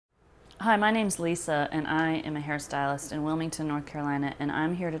Hi, my name's Lisa and I am a hairstylist in Wilmington, North Carolina, and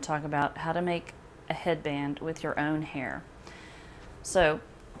I'm here to talk about how to make a headband with your own hair. So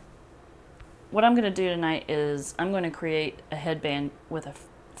what I'm going to do tonight is I'm going to create a headband with a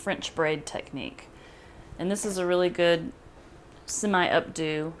French braid technique. And this is a really good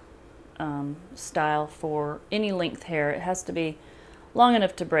semi-updo style for any length hair. It has to be long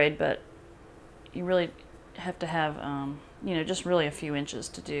enough to braid, but you really have to have, just really a few inches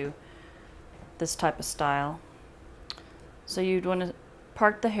to do this type of style. So you'd want to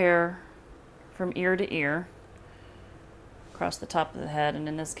part the hair from ear to ear across the top of the head, and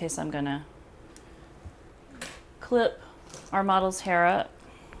in this case I'm going to clip our model's hair up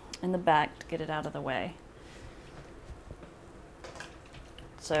in the back to get it out of the way.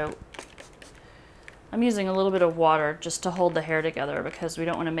 So I'm using a little bit of water just to hold the hair together because we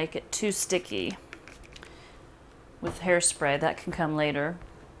don't want to make it too sticky with hairspray. That can come later.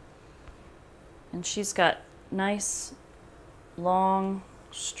 And she's got nice, long,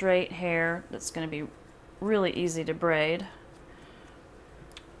 straight hair that's going to be really easy to braid.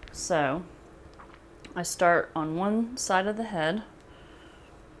 So I start on one side of the head.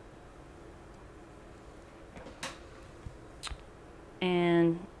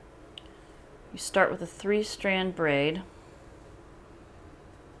 And you start with a 3-strand braid.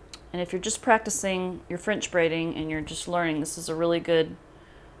 And if you're just practicing your French braiding and you're just learning, this is a really good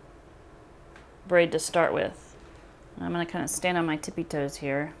braid to start with. I'm going to kind of stand on my tippy toes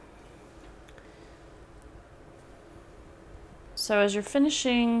here. So as you're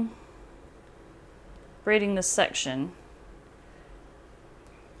finishing braiding this section,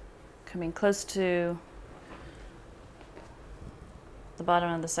 coming close to the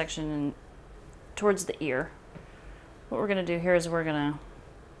bottom of the section and towards the ear, what we're going to do here is we're going to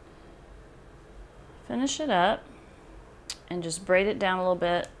finish it up and just braid it down a little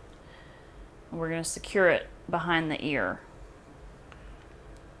bit. We're going to secure it behind the ear.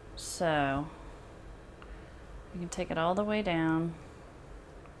 So you can take it all the way down.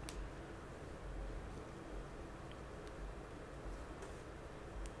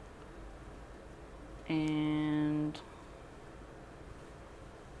 And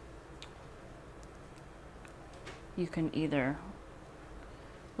you can either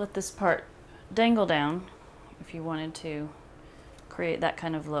let this part dangle down if you wanted to create that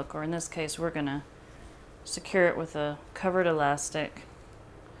kind of look, or in this case we're going to secure it with a covered elastic,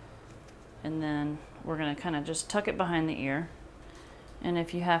 and then we're going to kind of just tuck it behind the ear. And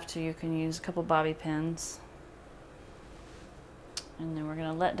if you have to, you can use a couple bobby pins, and then we're going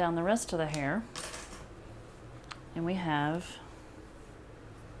to let down the rest of the hair, and we have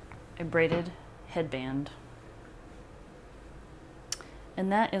a braided headband.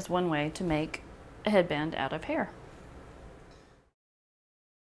 And that is one way to make a headband out of hair.